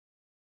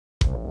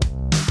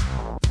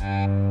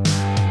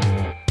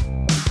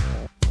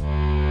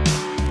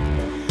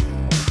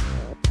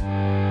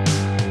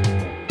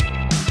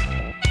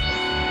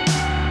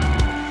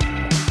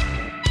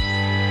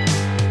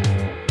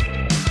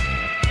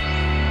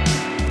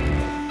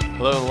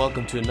Hello and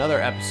welcome to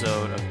another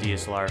episode of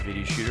DSLR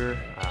Video Shooter.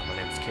 My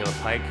name is Caleb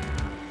Pike,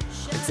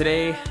 and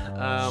today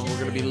we're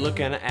going to be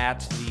looking at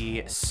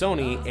the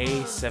Sony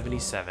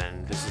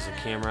A77. This is a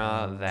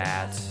camera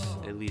that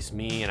at least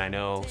me and I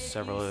know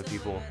several other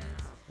people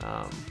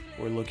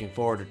were looking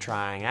forward to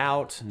trying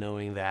out,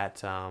 knowing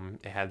that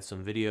it had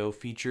some video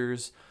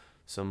features,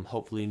 some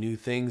hopefully new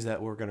things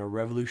that were going to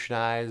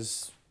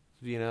revolutionize,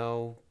 you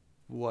know,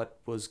 what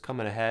was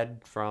coming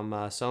ahead from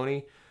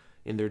Sony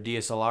in their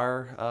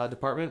DSLR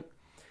department.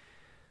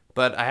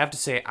 But I have to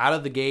say, out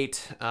of the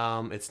gate,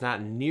 it's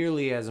not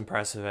nearly as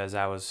impressive as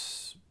I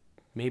was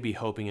maybe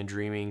hoping and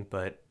dreaming,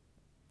 but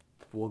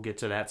we'll get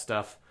to that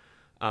stuff.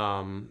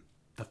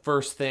 The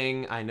first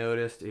thing I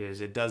noticed is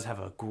it does have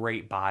a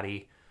great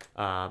body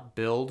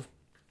build,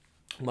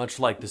 much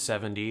like the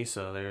 7D,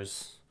 so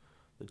there's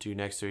the two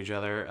next to each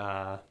other.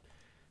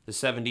 The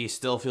 7D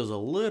still feels a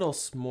little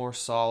more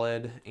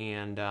solid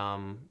and,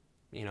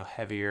 you know,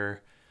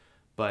 heavier.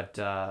 But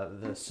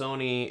the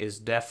Sony is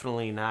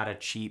definitely not a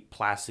cheap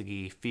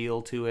plasticky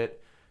feel to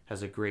it.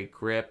 Has a great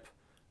grip.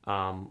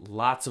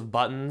 Lots of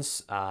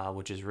buttons,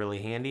 which is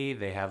really handy.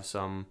 They have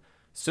some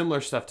similar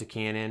stuff to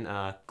Canon.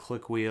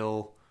 Click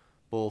wheel,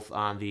 both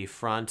on the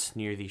front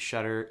near the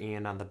shutter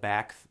and on the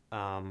back.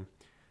 Kind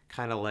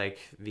of like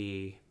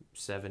the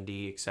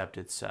 7D, except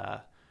it's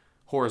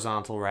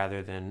horizontal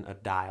rather than a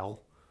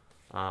dial.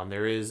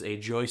 There is a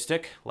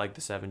joystick like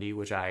the 7D,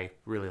 which I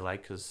really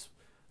like because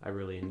I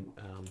really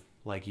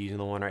like using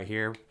the one right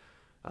here.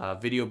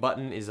 Video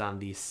button is on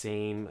the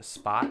same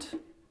spot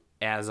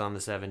as on the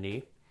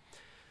 7D.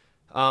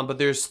 But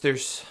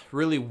there's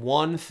really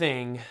one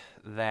thing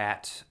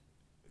that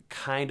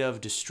kind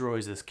of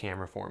destroys this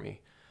camera for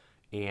me,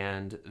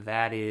 and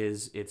that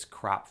is its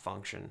crop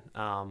function.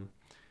 On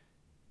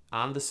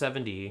the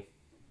 7D,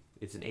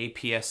 it's an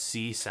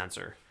APS-C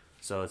sensor.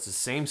 So it's the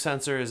same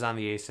sensor as on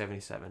the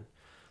A77,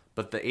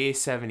 but the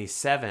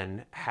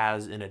A77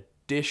 has an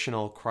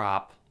additional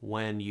crop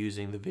when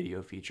using the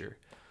video feature.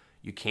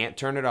 You can't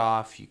turn it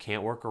off, you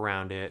can't work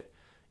around it,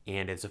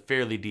 and it's a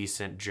fairly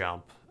decent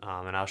jump.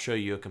 And I'll show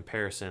you a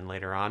comparison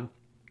later on.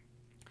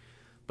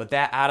 But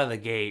that out of the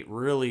gate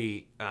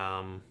really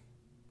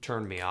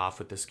turned me off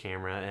with this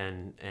camera,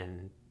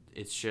 and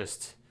it's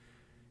just,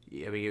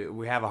 I mean,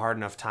 we have a hard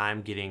enough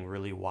time getting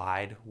really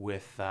wide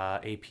with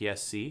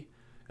APS-C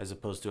as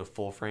opposed to a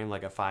full frame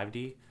like a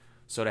 5D.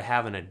 So to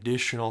have an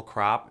additional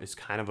crop is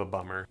kind of a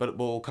bummer, but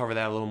we'll cover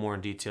that a little more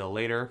in detail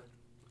later.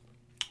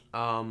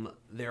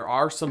 There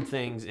are some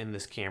things in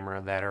this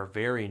camera that are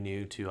very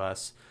new to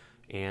us,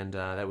 and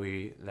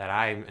that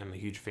I am a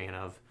huge fan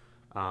of.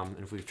 And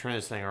if we turn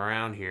this thing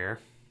around here,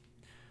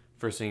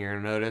 first thing you're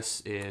gonna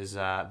notice is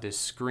this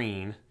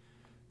screen,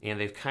 and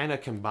they've kind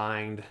of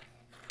combined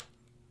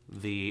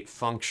the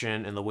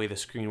function and the way the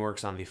screen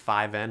works on the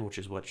 5N, which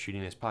is what's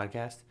shooting this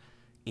podcast,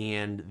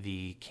 and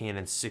the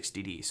Canon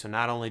 60D. So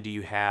not only do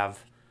you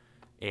have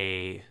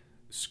a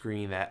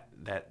screen that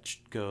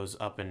goes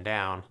up and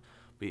down,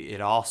 but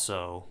it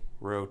also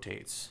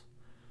rotates.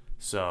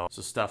 So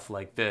stuff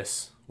like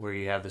this, where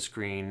you have the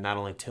screen not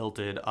only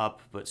tilted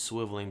up, but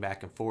swiveling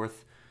back and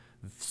forth,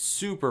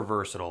 super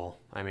versatile.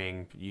 I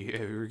mean,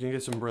 you're gonna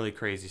get some really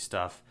crazy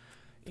stuff.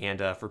 And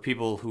for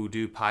people who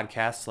do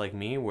podcasts like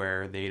me,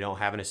 where they don't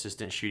have an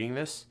assistant shooting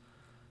this,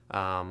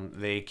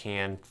 they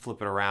can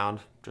flip it around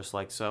just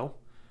like so.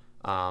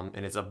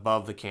 And it's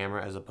above the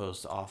camera as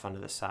opposed to off onto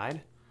the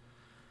side.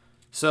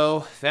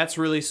 So that's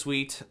really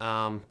sweet.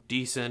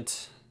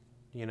 Decent,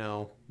 you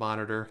know,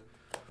 monitor.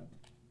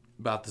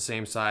 About the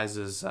same size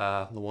as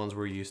the ones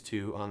we're used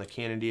to on the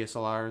Canon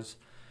DSLRs.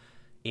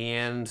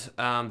 And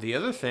the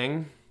other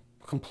thing,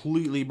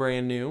 completely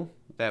brand new,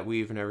 that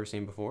we've never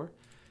seen before,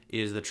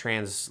 is the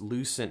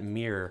translucent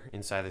mirror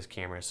inside this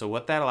camera. So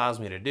what that allows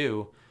me to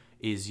do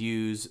is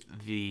use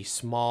the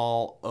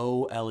small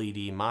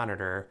OLED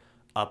monitor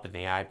up in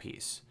the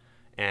eyepiece.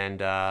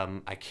 And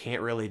I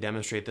can't really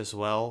demonstrate this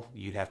well.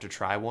 You'd have to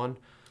try one.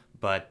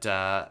 But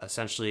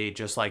essentially,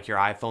 just like your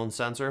iPhone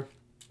sensor,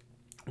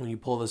 when you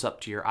pull this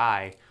up to your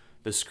eye,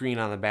 the screen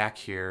on the back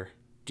here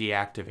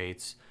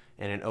deactivates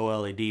and an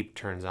OLED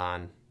turns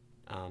on.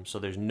 So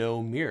there's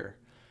no mirror.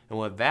 And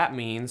what that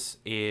means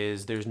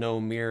is there's no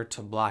mirror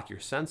to block your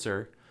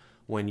sensor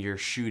when you're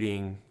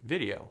shooting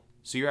video.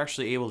 So you're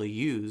actually able to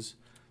use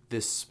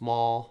this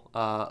small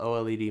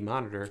OLED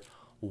monitor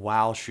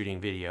while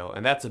shooting video,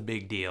 and that's a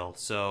big deal.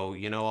 So,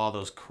 you know, all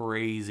those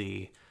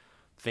crazy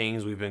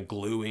things we've been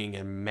gluing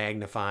and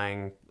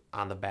magnifying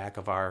on the back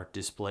of our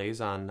displays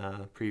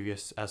on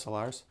previous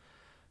SLRs,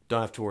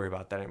 don't have to worry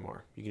about that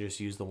anymore. You can just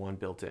use the one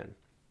built in.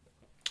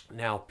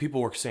 Now,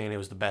 people were saying it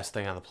was the best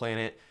thing on the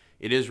planet.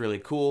 It is really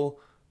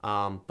cool,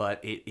 but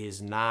it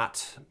is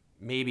not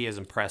maybe as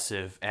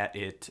impressive at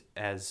it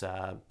as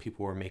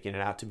people were making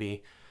it out to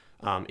be.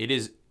 It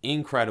is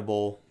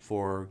incredible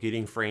for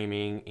getting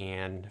framing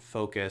and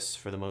focus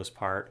for the most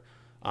part.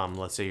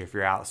 Let's say if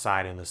you're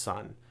outside in the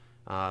sun,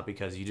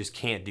 because you just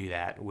can't do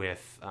that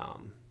with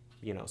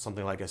you know,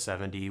 something like a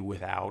 70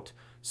 without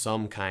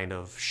some kind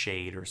of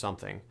shade or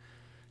something.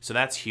 So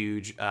that's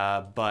huge.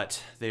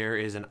 But there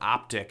is an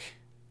optic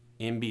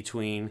in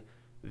between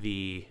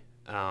the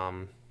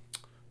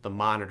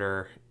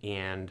monitor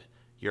and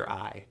your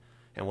eye,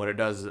 and what it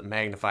does is it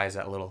magnifies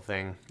that little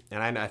thing.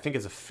 And I think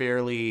it's a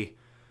fairly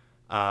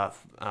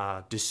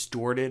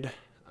distorted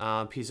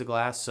piece of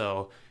glass.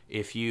 So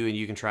if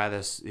you can try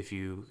this if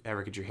you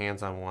ever get your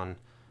hands on one,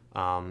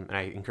 and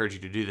I encourage you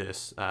to do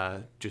this,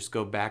 just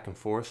go back and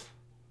forth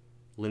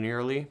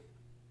linearly,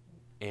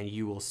 and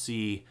you will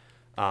see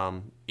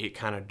it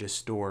kind of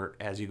distort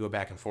as you go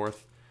back and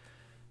forth.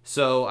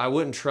 So I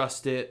wouldn't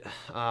trust it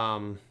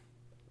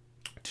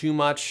too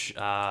much.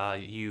 I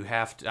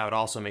would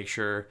also make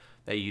sure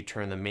that you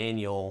turn the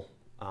manual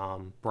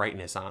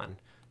brightness on,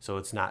 so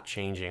it's not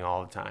changing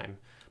all the time.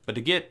 But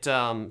to get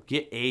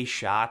a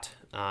shot,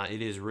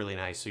 it is really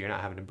nice, so you're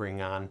not having to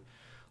bring on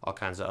all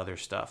kinds of other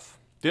stuff.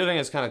 The other thing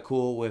that's kind of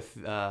cool with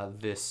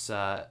this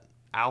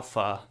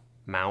Alpha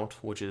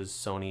mount, which is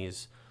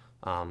Sony's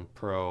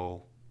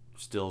Pro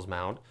stills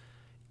mount,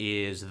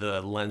 is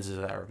the lenses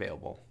that are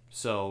available.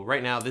 So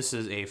right now this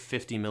is a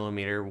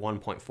 50mm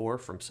 1.4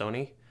 from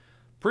Sony.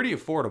 Pretty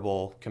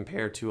affordable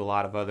compared to a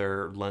lot of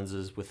other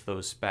lenses with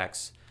those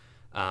specs.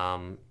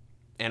 And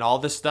all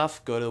this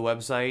stuff, go to the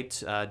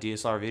website,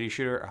 DSLR Video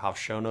Shooter. I'll have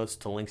show notes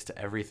to links to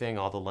everything,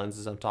 all the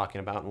lenses I'm talking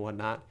about and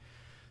whatnot.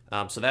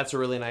 So that's a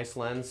really nice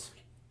lens.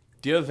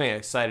 The other thing that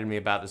excited me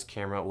about this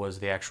camera was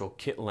the actual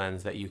kit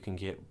lens that you can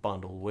get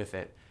bundled with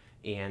it.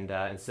 And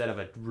instead of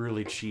a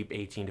really cheap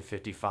 18 to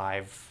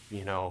 55,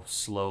 you know,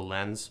 slow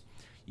lens,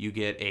 you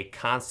get a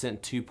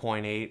constant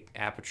 2.8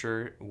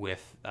 aperture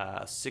with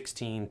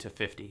 16 to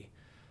 50.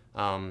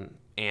 And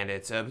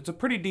it's a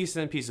pretty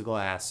decent piece of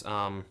glass.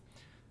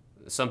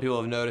 Some people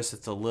have noticed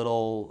it's a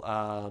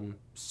little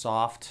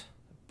soft,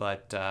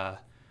 but to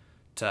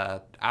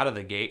out of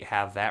the gate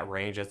have that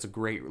range, that's a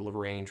great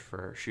range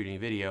for shooting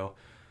video.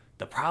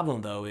 The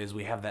problem though is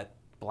we have that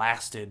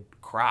blasted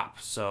crop,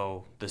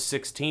 so the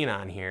 16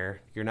 on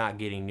here, you're not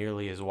getting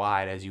nearly as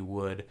wide as you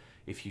would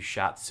if you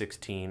shot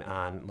 16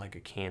 on like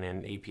a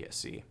Canon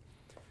APS-C.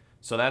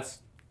 So that's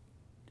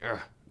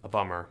a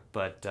bummer,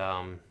 but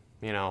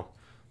you know,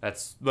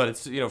 it's,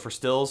 you know, for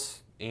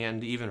stills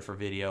and even for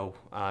video,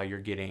 you're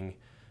getting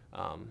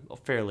a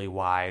fairly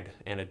wide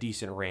and a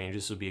decent range.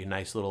 This would be a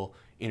nice little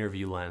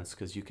interview lens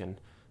because you can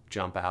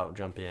jump out,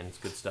 jump in. It's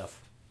good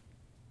stuff.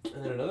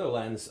 And then another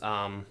lens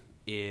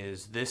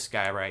is this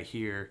guy right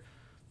here,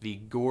 the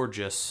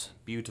gorgeous,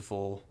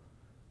 beautiful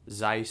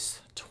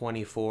Zeiss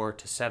 24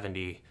 to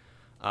 70.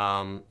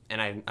 And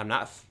I'm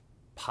not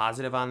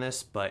positive on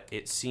this, but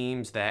it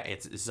seems that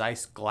it's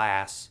Zeiss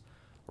glass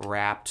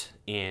wrapped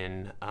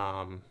in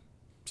a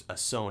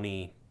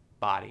Sony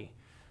body.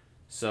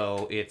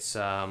 So it's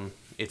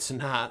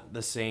not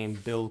the same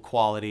build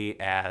quality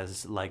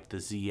as like the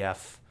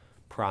ZF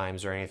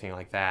primes or anything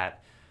like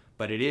that,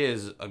 but it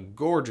is a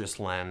gorgeous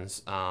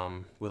lens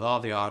with all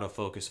the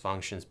autofocus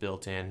functions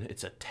built in.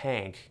 It's a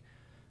tank.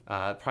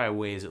 It probably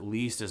weighs at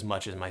least as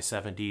much as my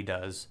 7D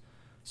does,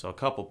 so a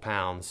couple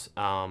pounds.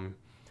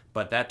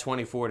 But that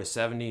 24 to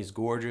 70 is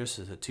gorgeous.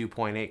 It's a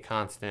 2.8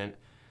 constant,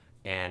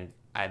 and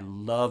I'd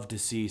love to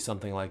see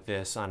something like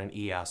this on an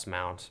EOS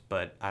mount,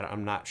 but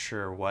I'm not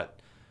sure what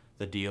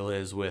the deal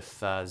is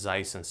with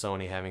Zeiss and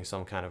Sony having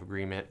some kind of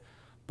agreement.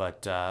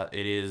 But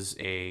it is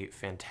a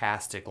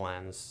fantastic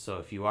lens. So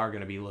if you are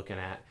going to be looking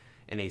at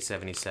an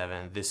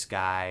A77, this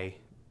guy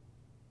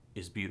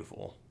is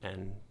beautiful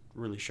and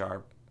really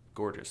sharp,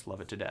 gorgeous,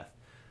 love it to death.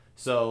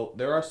 So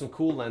there are some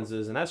cool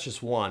lenses, and that's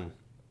just one.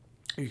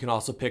 You can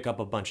also pick up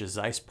a bunch of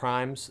Zeiss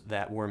primes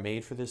that were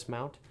made for this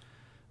mount.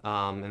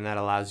 And that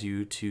allows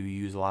you to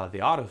use a lot of the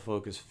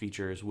autofocus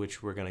features,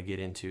 which we're going to get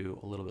into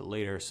a little bit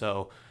later.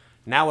 So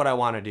now what I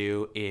want to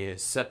do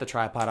is set the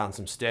tripod on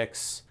some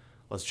sticks.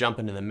 Let's jump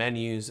into the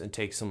menus and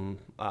take some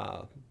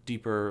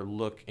deeper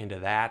look into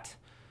that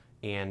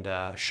and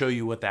show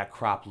you what that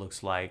crop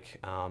looks like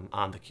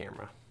on the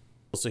camera.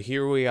 So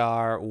here we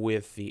are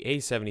with the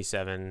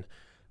A77.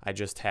 I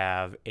just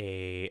have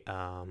a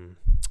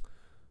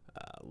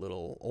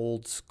little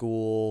old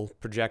school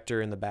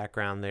projector in the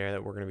background there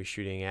that we're going to be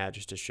shooting at,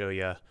 just to show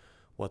you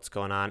what's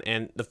going on.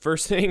 And the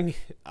first thing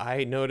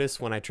I notice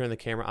when I turn the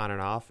camera on and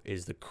off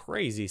is the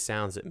crazy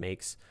sounds it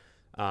makes.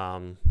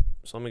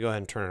 So let me go ahead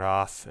and turn it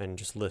off and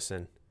just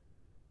listen.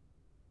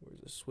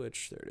 Where's the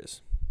switch? There it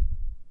is.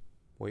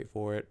 Wait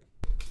for it.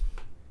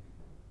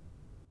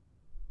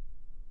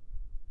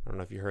 I don't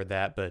know if you heard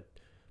that, but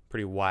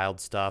pretty wild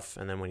stuff.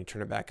 And then when you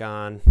turn it back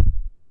on,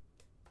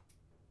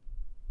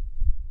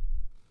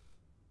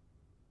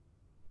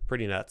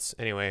 pretty nuts.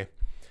 Anyway,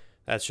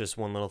 that's just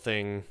one little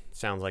thing.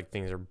 Sounds like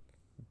things are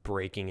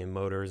breaking in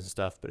motors and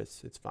stuff, but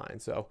it's fine.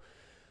 So,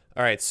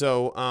 all right.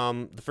 So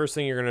the first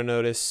thing you're going to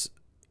notice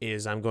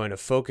is I'm going to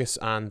focus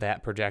on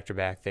that projector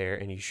back there,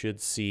 and you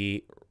should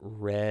see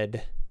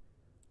red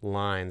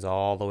lines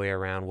all the way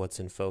around what's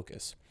in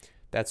focus.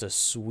 That's a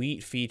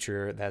sweet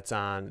feature that's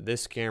on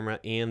this camera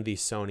and the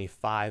Sony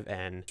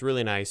 5N. It's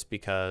really nice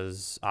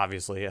because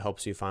obviously it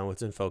helps you find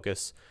what's in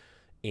focus,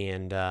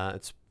 and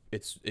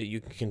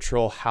you can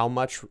control how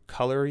much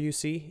color you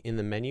see in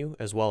the menu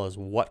as well as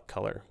what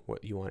color,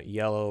 what you want,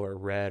 yellow or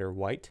red or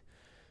white.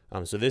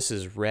 So this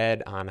is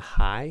red on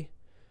high,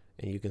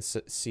 and you can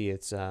see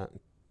it's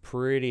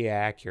pretty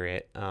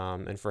accurate.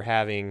 And for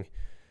having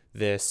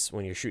this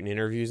when you're shooting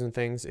interviews and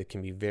things, it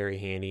can be very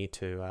handy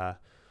to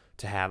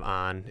have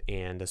on,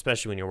 and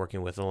especially when you're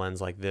working with a lens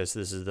like this.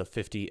 This is the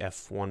 50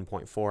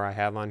 f1.4 I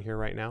have on here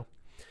right now.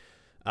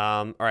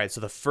 All right,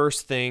 so the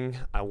first thing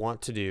I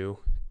want to do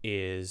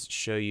is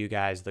show you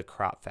guys the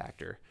crop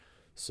factor.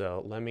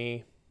 So let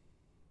me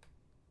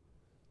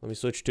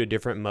switch to a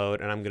different mode,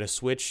 and I'm going to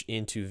switch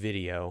into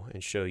video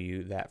and show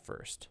you that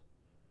first.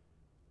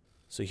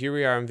 So here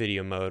we are in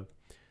video mode.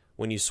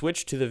 When you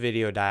switch to the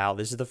video dial,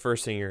 this is the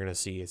first thing you're going to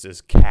see. It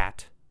says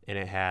cat, and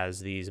it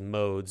has these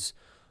modes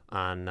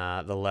on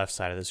the left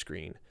side of the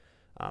screen.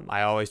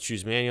 I always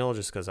choose manual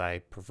just because I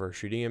prefer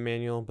shooting in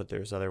manual, but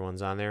there's other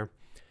ones on there.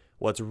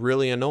 What's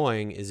really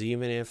annoying is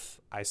even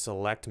if I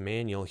select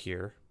manual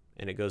here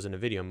and it goes into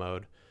video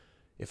mode,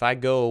 if I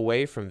go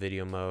away from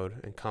video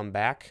mode and come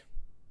back,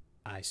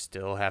 I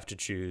still have to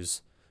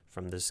choose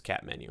from this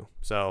cat menu.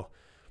 So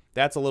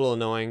that's a little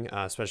annoying,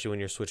 especially when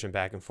you're switching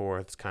back and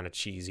forth. It's kind of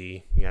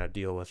cheesy. You got to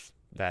deal with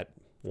that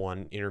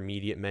one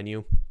intermediate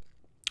menu,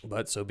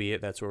 but so be it.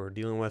 That's what we're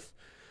dealing with.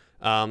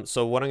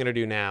 So what I'm going to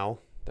do now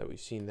that we've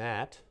seen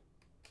that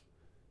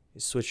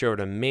is switch over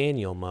to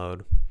manual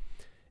mode.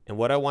 And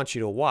what I want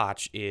you to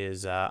watch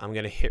is I'm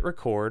going to hit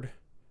record,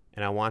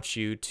 and I want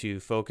you to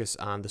focus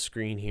on the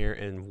screen here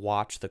and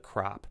watch the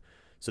crop.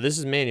 So this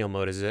is manual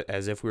mode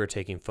as if we were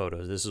taking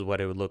photos. This is what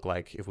it would look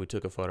like if we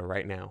took a photo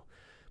right now.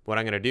 What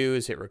I'm going to do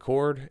is hit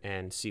record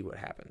and see what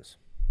happens.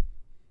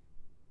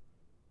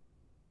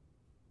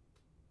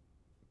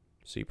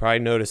 So you probably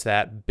noticed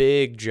that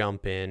big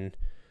jump in.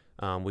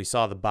 We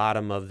saw the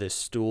bottom of this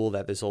stool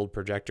that this old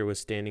projector was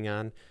standing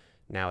on.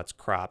 Now it's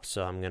cropped,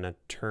 so I'm going to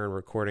turn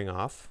recording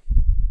off.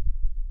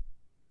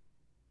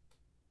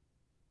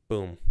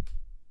 Boom.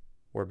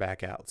 We're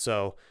back out.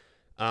 So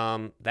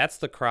that's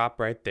the crop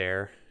right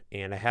there,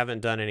 and I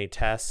haven't done any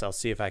tests. I'll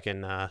see if I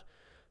can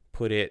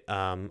put it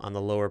on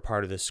the lower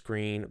part of the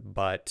screen,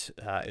 but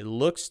it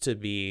looks to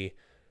be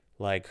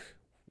like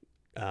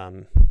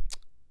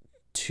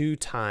 2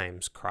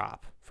 times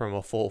crop from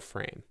a full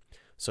frame.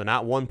 So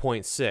not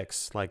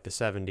 1.6 like the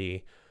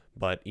 7D,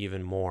 but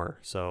even more.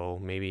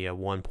 So maybe a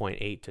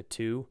 1.8 to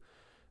 2.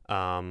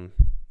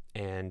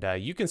 And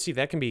you can see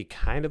that can be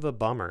kind of a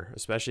bummer,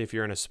 especially if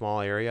you're in a small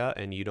area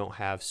and you don't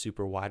have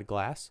super wide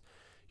glass.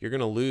 You're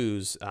going to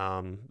lose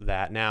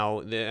that.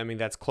 Now, I mean,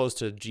 that's close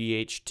to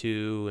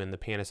GH2 and the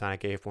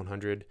Panasonic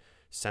AF100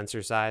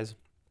 sensor size,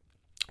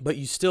 but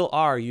you still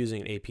are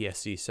using an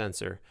APS-C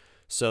sensor.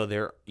 So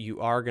there, you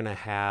are going to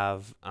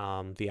have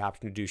the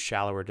option to do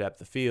shallower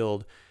depth of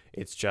field.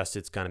 It's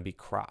going to be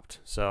cropped.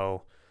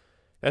 So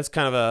that's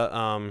kind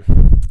of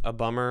a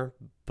bummer,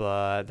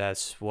 but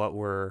that's what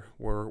we're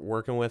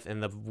working with.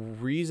 And the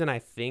reason I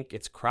think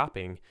it's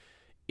cropping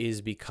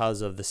is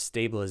because of the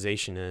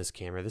stabilization in this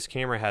camera. This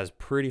camera has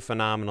pretty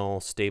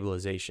phenomenal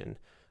stabilization.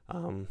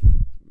 A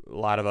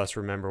lot of us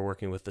remember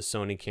working with the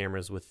Sony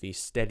cameras with the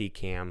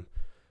Steadicam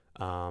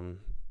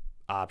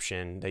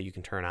option that you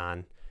can turn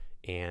on,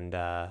 and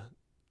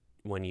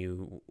when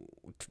you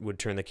would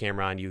turn the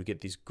camera on, you would get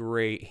these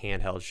great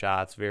handheld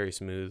shots, very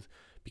smooth,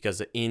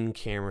 because of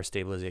in-camera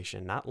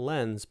stabilization, not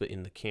lens, but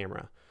in the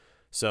camera.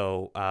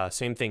 So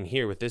same thing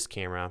here with this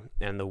camera,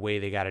 and the way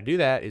they got to do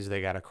that is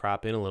they got to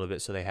crop in a little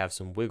bit so they have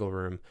some wiggle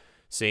room.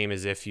 Same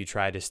as if you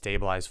try to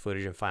stabilize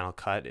footage in Final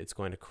Cut, it's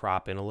going to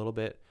crop in a little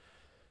bit.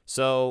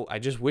 So I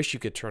just wish you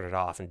could turn it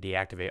off and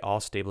deactivate all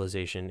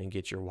stabilization and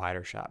get your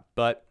wider shot,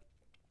 but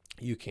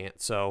you can't.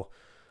 So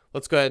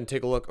let's go ahead and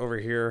take a look over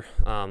here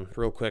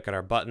real quick at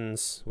our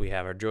buttons. We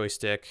have our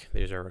joystick.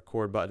 There's our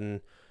record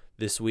button.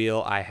 This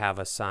wheel I have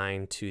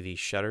assigned to the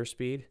shutter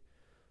speed.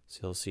 So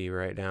you'll see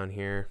right down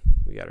here,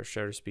 we got our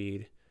shutter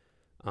speed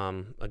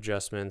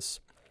adjustments.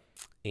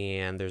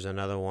 And there's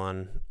another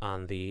one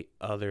on the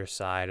other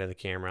side of the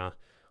camera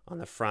on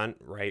the front,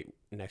 right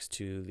next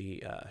to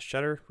the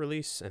shutter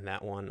release. And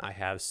that one I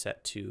have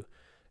set to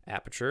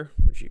aperture,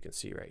 which you can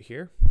see right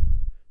here.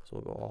 So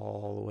we'll go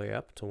all the way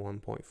up to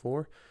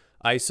 1.4.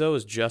 ISO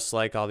is just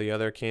like all the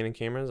other Canon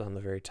cameras on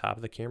the very top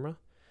of the camera.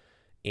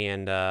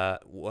 And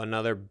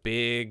another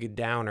big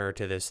downer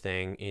to this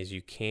thing is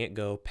you can't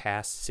go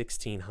past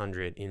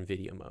 1600 in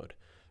video mode.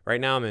 Right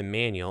now I'm in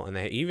manual, and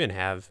they even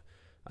have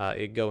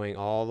it going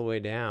all the way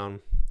down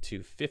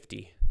to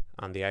 50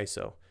 on the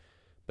ISO.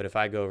 But if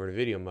I go over to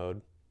video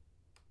mode,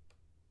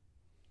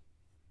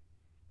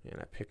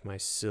 and I pick my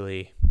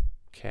silly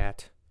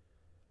cat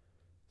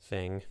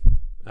thing,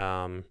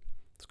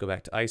 let's go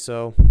back to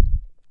ISO.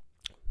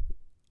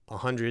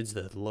 100's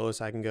the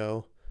lowest I can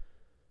go,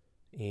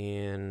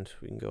 and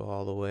we can go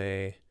all the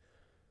way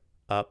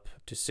up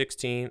to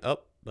 16,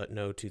 but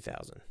no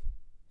 2000.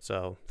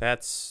 So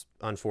that's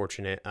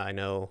unfortunate. I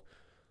know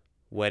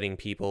wedding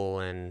people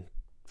and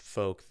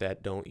folk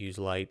that don't use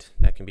light,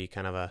 that can be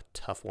kind of a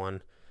tough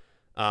one.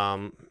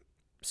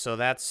 So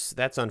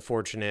that's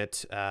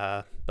unfortunate,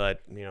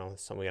 but you know,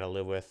 it's something we got to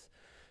live with.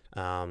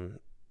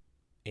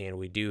 And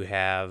we do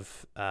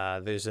have,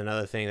 there's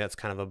another thing that's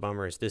kind of a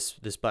bummer is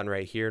this button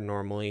right here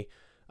normally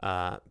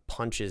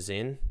punches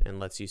in and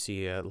lets you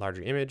see a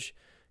larger image.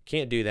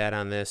 Can't do that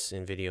on this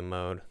in video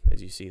mode,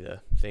 as you see the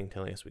thing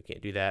telling us we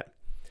can't do that.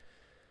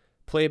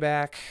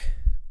 Playback.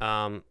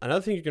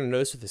 Another thing you're going to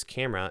notice with this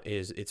camera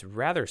is it's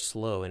rather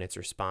slow in its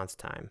response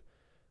time.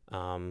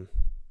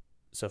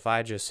 So if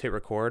I just hit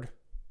record,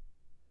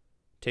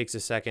 takes a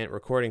second,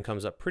 recording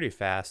comes up pretty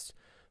fast,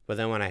 but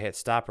then when I hit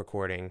stop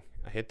recording,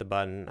 I hit the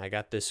button, I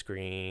got this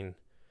screen,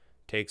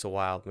 takes a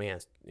while. Man,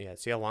 yeah,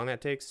 see how long that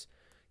takes?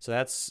 So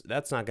that's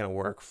not going to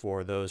work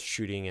for those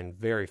shooting in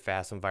very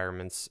fast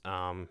environments.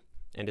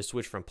 And to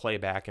switch from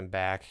playback and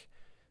back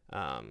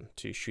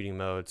to shooting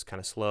mode, it's kind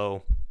of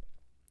slow.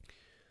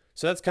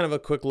 So that's kind of a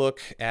quick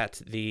look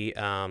at the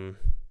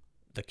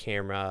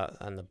camera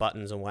and the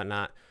buttons and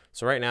whatnot.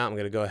 So right now I'm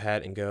going to go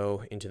ahead and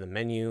go into the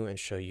menu and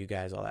show you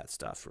guys all that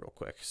stuff real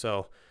quick.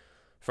 So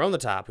from the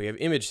top, we have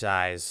image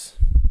size.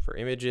 For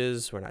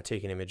images, we're not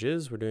taking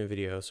images, we're doing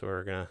video. So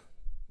we're going to,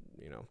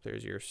 you know,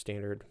 there's your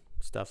standard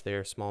stuff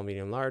there, small,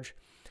 medium, large.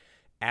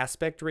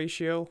 Aspect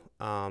ratio,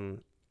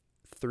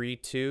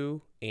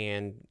 3:2,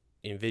 and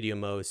in video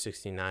mode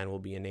 69 will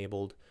be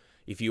enabled.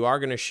 If you are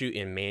going to shoot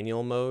in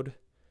manual mode,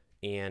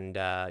 and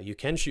you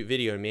can shoot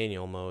video in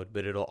manual mode,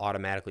 but it'll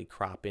automatically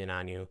crop in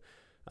on you,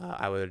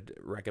 I would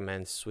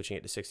recommend switching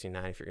it to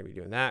 69 if you're going to be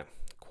doing that.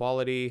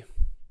 Quality,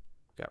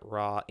 got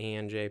RAW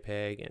and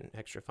JPEG and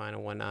extra fine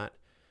and whatnot.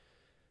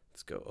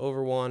 Let's go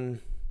over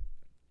one.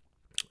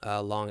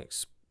 Long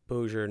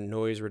exposure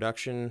noise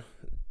reduction,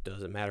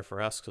 doesn't matter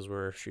for us because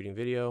we're shooting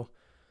video.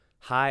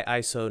 High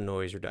ISO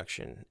noise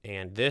reduction,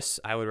 and this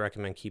I would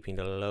recommend keeping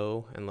to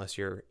low unless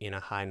you're in a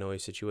high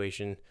noise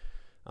situation.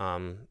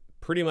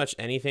 Pretty much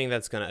anything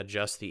that's going to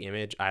adjust the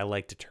image, I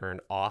like to turn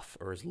off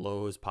or as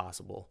low as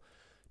possible,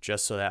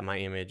 just so that my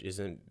image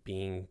isn't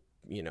being,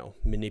 you know,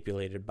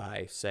 manipulated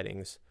by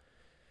settings.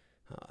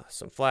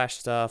 Some flash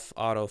stuff,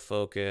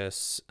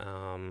 autofocus,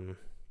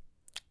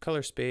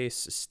 color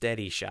space,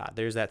 steady shot.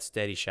 There's that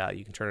steady shot.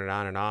 You can turn it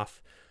on and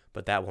off,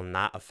 but that will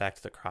not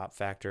affect the crop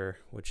factor,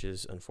 which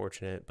is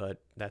unfortunate,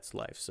 but that's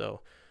life.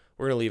 So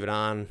we're going to leave it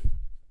on.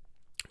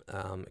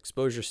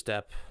 Exposure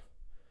step,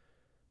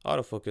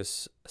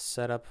 autofocus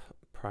setup,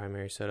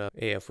 primary setup,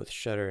 AF with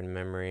shutter and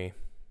memory.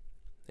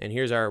 And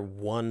here's our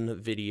one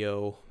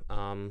video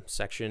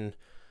section,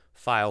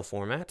 file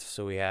format.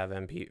 So we have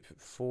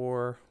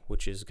MP4,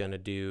 which is going to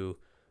do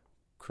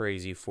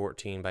crazy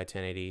 14 by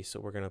 1080. So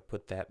we're going to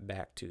put that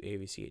back to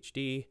AVC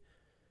HD.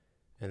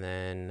 And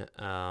then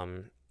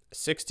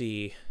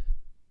 60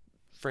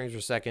 frames per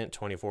second,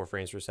 24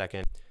 frames per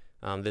second.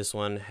 This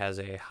one has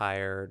a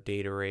higher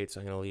data rate, so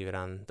I'm going to leave it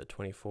on the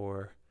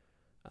 24.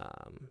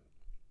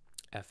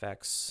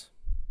 FX.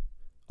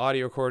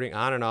 Audio recording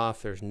on and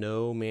off. There's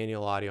no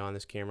manual audio on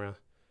this camera.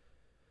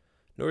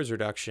 Noise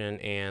reduction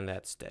and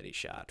that steady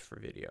shot for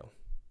video.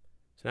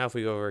 So now if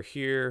we go over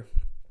here,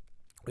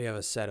 we have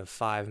a set of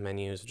 5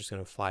 menus. I'm just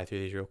going to fly through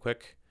these real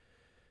quick.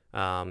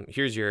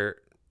 Here's your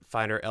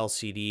Finder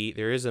LCD.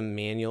 There's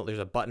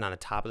a button on the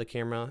top of the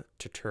camera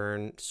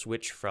to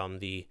switch from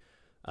the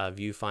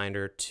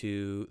viewfinder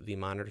to the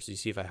monitor. So you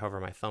see if I hover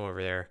my thumb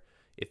over there,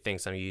 it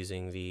thinks I'm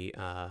using the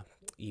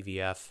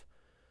EVF.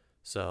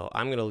 So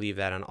I'm going to leave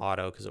that on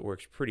auto because it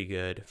works pretty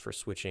good for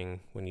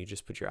switching when you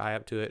just put your eye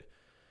up to it.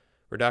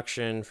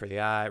 Reduction for the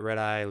eye, red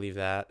eye, leave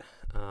that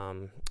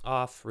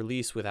off.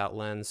 Release without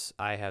lens,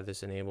 I have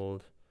this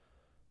enabled.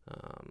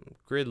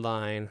 Grid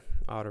line,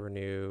 auto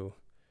renew,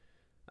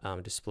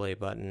 display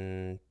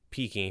button,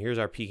 peaking. Here's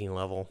our peaking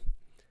level.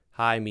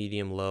 High,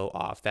 medium, low,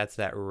 off. That's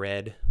that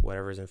red,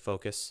 whatever's in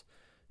focus.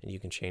 And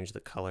you can change the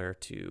color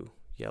to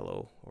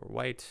yellow or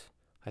white.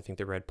 I think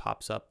the red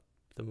pops up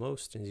the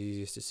most and is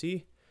easiest to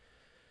see.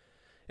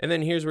 And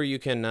then here's where you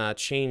can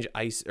change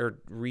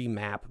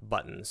remap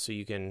buttons. So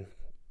you can,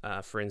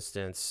 for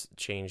instance,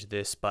 change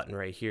this button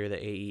right here,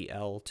 the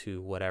AEL, to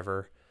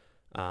whatever.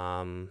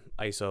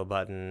 ISO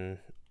button,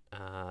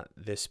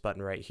 this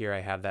button right here, I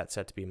have that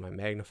set to be my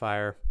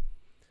magnifier.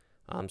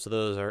 So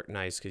those are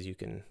nice because you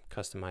can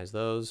customize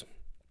those.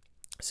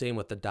 Same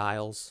with the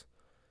dials.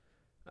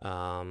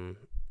 And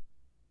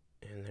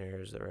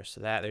there's the rest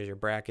of that. There's your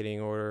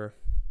bracketing order,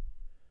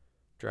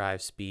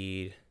 drive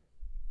speed.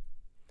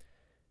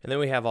 And then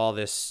we have all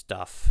this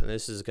stuff. And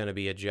this is going to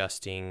be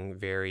adjusting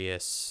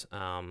various,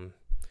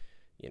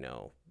 you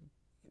know,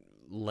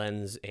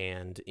 lens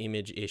and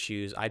image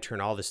issues. I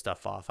turn all this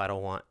stuff off. I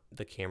don't want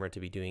the camera to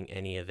be doing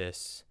any of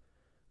this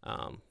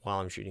while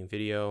I'm shooting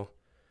video.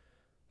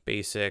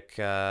 Basic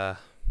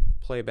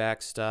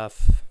playback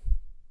stuff.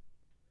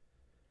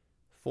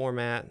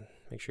 Format.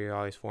 Make sure you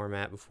always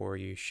format before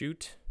you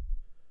shoot.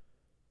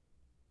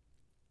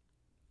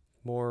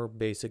 More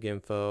basic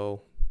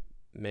info.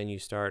 Menu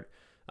start.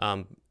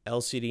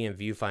 LCD and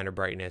viewfinder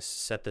brightness,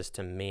 set this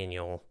to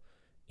manual,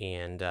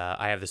 and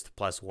I have this to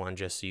 +1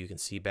 just so you can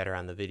see better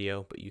on the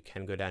video, but you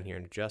can go down here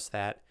and adjust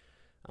that.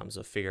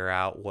 So figure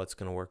out what's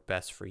going to work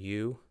best for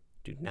you.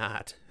 Do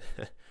not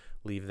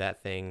leave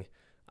that thing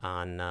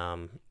on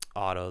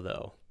auto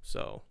though,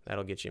 so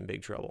that'll get you in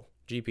big trouble.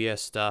 GPS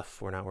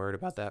stuff, we're not worried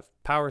about that.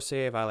 Power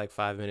save, I like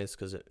 5 minutes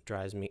because it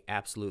drives me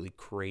absolutely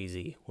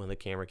crazy when the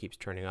camera keeps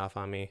turning off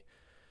on me.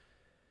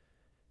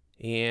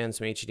 And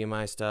some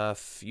HDMI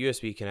stuff,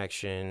 USB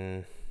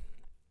connection,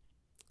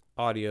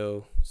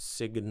 audio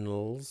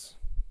signals,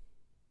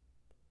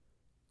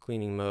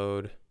 cleaning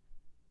mode,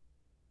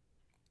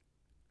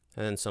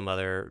 and then some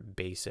other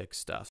basic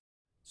stuff.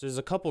 So there's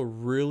a couple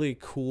really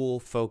cool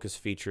focus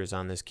features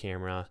on this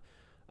camera.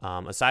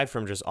 Aside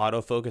from just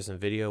autofocus and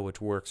video, which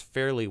works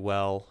fairly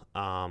well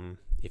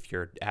if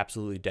you're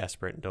absolutely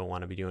desperate and don't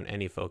want to be doing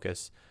any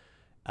focus,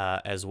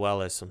 as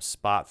well as some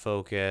spot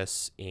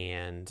focus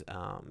and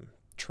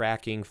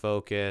tracking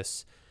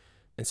focus.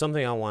 And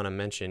something I want to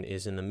mention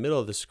is in the middle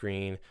of the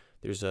screen,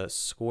 there's a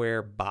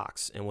square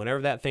box. And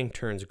whenever that thing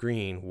turns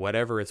green,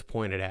 whatever it's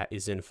pointed at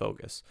is in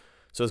focus.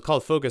 So it's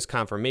called focus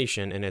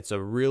confirmation, and it's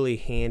a really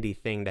handy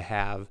thing to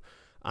have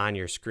on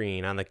your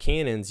screen. On the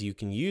Canons, you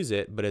can use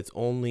it, but it's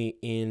only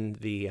in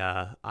the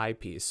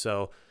eyepiece.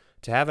 So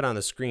to have it on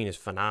the screen is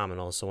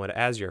phenomenal. So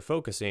as you're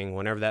focusing,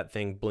 whenever that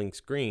thing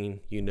blinks green,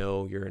 you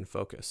know you're in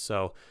focus.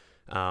 So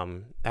I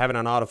have it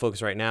on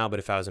autofocus right now, but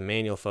if I was in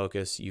manual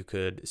focus, you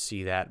could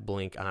see that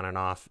blink on and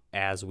off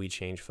as we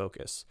change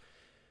focus.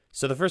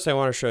 So the first thing I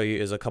want to show you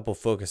is a couple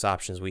focus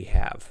options we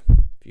have.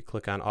 If you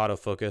click on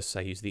autofocus,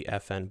 I use the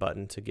FN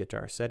button to get to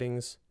our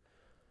settings.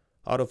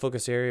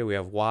 Autofocus area, we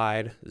have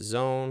wide,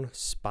 zone,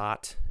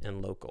 spot,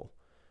 and local.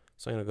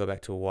 So I'm going to go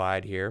back to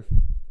wide here.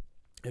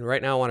 And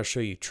right now I want to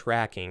show you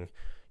tracking.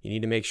 You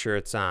need to make sure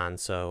it's on.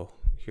 So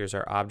here's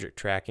our object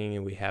tracking,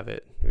 and we have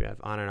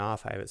on and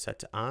off. I have it set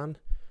to on.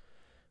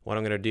 What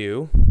I'm going to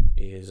do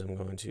is I'm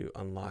going to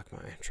unlock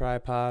my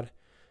tripod,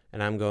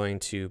 and I'm going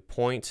to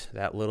point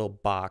that little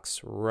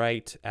box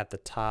right at the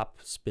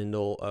top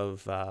spindle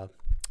of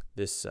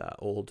this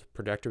old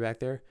projector back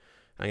there.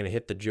 I'm going to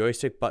hit the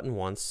joystick button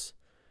once,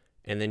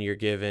 and then you're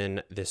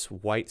given this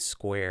white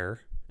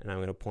square, and I'm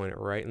going to point it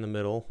right in the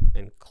middle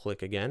and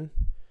click again.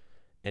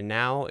 And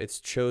now it's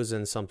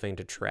chosen something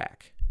to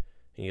track.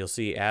 And you'll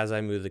see as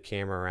I move the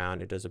camera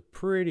around, it does a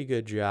pretty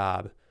good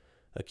job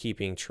of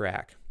keeping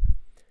track.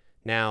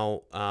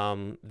 Now,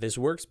 this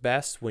works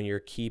best when you're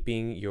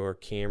keeping your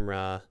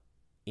camera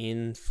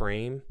in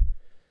frame,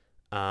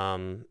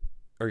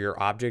 or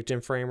your object in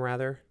frame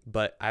rather,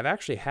 but I've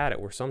actually had it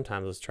where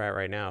sometimes, let's try it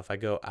right now, if I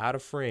go out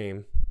of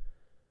frame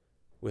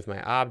with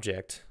my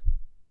object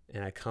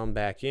and I come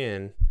back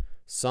in,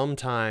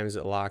 sometimes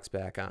it locks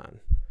back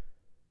on.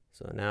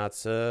 So now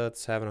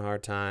it's having a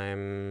hard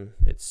time.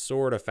 It's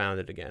sort of found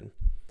it again.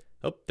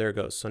 Oh, there it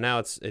goes. So now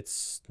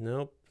it's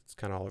nope, it's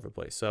kind of all over the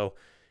place. So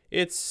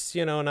it's,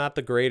 you know, not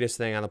the greatest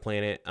thing on the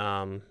planet,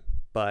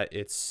 but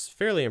it's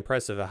fairly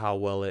impressive at how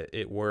well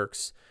it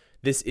works.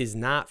 This is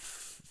not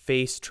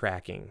face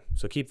tracking,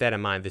 so keep that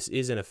in mind. This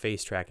isn't a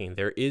face tracking.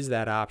 There is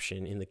that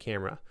option in the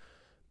camera,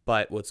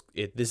 but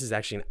this is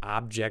actually an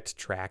object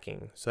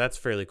tracking. So that's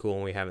fairly cool,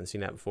 and we haven't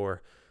seen that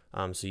before.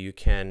 So you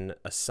can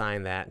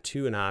assign that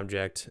to an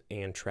object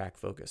and track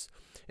focus.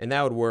 And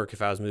that would work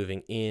if I was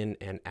moving in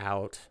and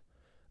out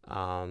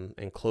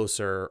and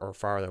closer or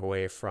farther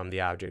away from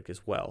the object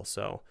as well.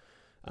 So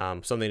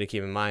something to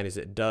keep in mind is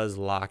it does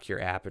lock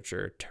your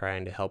aperture,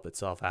 trying to help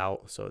itself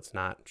out so it's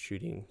not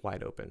shooting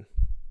wide open.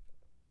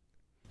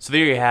 So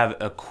there you have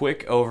a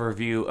quick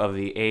overview of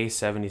the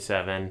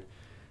A77,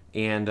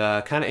 and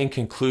kind of in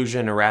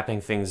conclusion and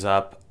wrapping things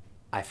up,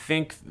 I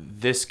think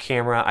this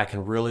camera I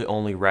can really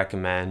only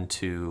recommend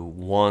to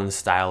one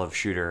style of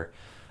shooter.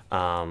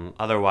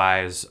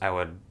 Otherwise, I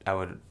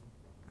would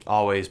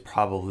always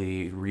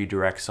probably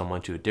redirect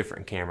someone to a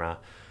different camera.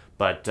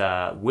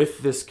 But with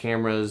this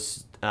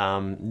camera's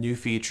new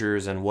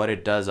features and what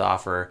it does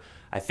offer,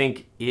 I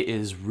think it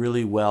is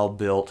really well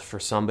built for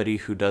somebody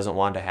who doesn't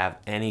want to have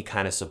any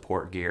kind of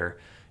support gear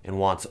and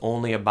wants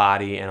only a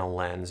body and a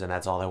lens, and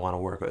that's all they want to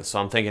work with. So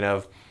I'm thinking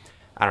of,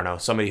 I don't know,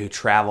 somebody who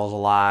travels a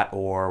lot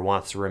or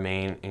wants to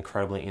remain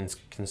incredibly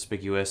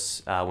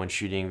inconspicuous when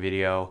shooting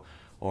video,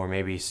 or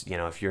maybe, you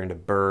know, if you're into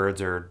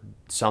birds or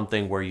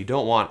something where you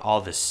don't want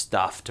all this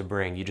stuff to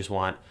bring, you just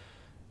want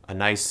a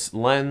nice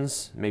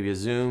lens, maybe a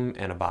zoom,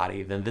 and a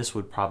body, then this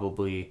would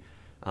probably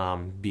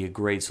be a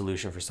great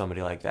solution for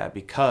somebody like that,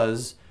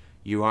 because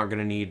you aren't going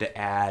to need to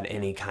add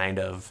any kind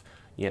of,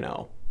 you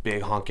know,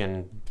 big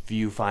honking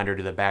viewfinder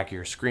to the back of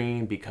your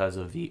screen because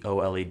of the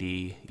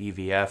OLED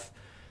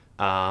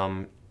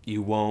EVF.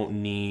 You won't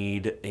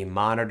need a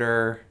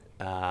monitor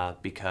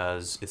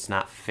because it's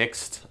not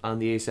fixed on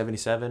the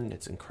A77.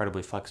 It's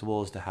incredibly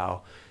flexible as to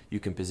how you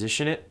can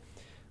position it.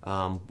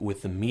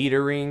 With the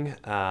metering,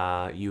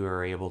 you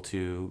are able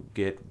to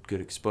get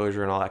good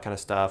exposure and all that kind of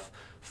stuff.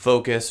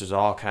 Focus, there's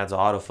all kinds of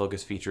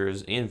autofocus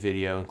features in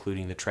video,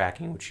 including the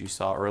tracking, which you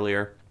saw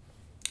earlier.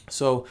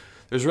 So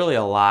there's really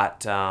a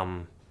lot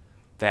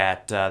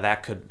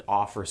that could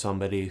offer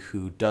somebody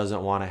who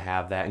doesn't want to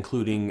have that,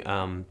 including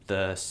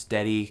the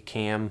steady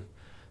cam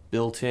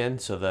built in,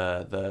 so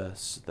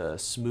the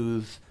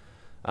smooth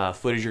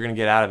footage you're going to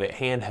get out of it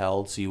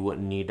handheld, so you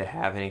wouldn't need to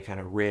have any kind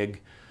of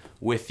rig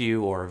with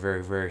you, or a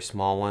very, very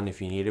small one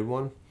if you needed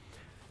one.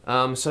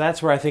 So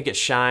that's where I think it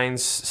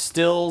shines.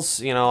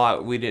 Stills, you know,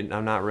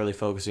 I'm not really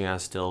focusing on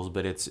stills,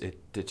 but it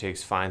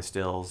takes fine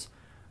stills,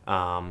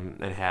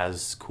 and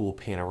has cool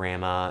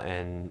panorama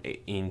and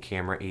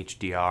in-camera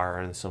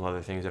HDR and some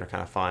other things that are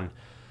kind of fun.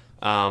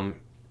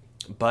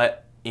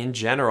 But in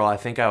general, I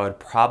think I would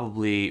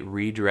probably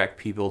redirect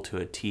people to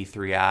a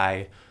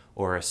T3i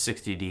or a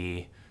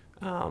 60D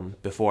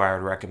before I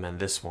would recommend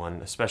this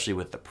one, especially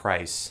with the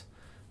price.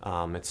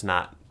 It's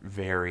not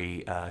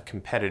very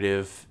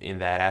competitive in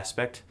that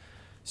aspect.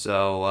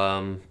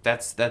 So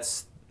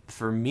that's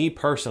for me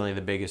personally,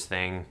 the biggest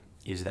thing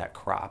is that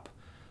crop.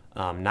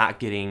 Not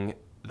getting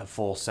the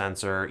full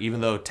sensor, even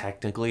though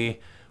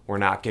technically we're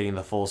not getting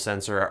the full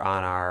sensor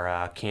on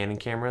our Canon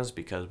cameras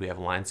because we have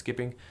line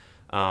skipping.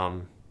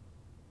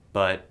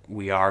 But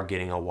we are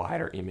getting a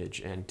wider image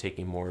and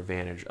taking more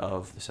advantage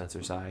of the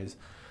sensor size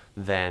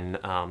than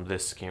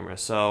this camera.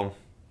 So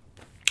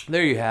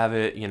there you have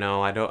it. You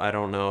know, I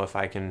don't know if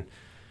I can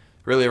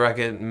really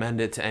recommend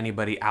it to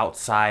anybody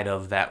outside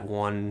of that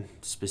one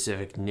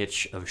specific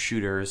niche of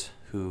shooters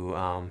who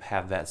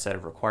have that set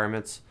of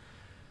requirements.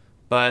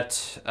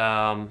 But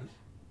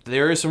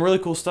there is some really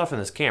cool stuff in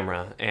this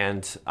camera,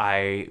 and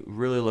I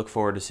really look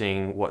forward to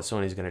seeing what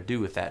Sony's going to do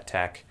with that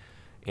tech.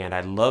 And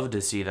I'd love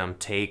to see them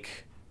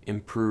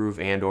improve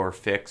and or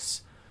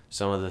fix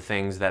some of the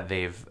things that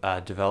they've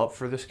developed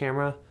for this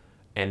camera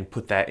and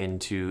put that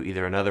into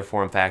either another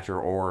form factor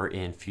or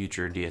in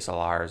future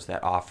DSLRs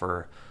that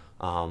offer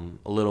a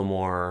little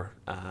more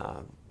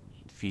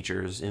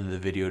features in the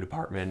video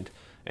department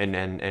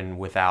and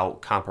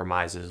without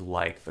compromises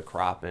like the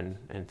crop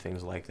and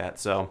things like that.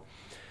 So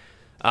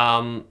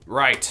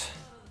right,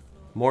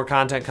 more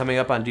content coming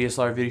up on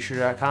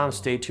DSLRvideoshooter.com.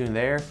 Stay tuned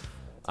there.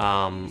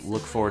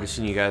 Look forward to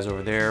seeing you guys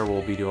over there.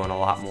 We'll be doing a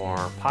lot more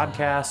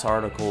podcasts,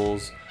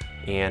 articles,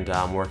 and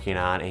I'm working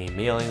on a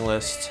mailing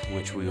list,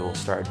 which we will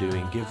start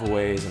doing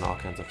giveaways and all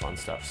kinds of fun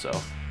stuff. So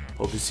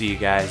hope to see you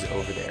guys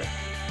over there.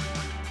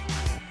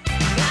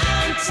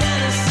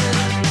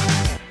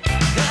 Tennessee,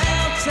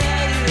 they'll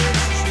tell you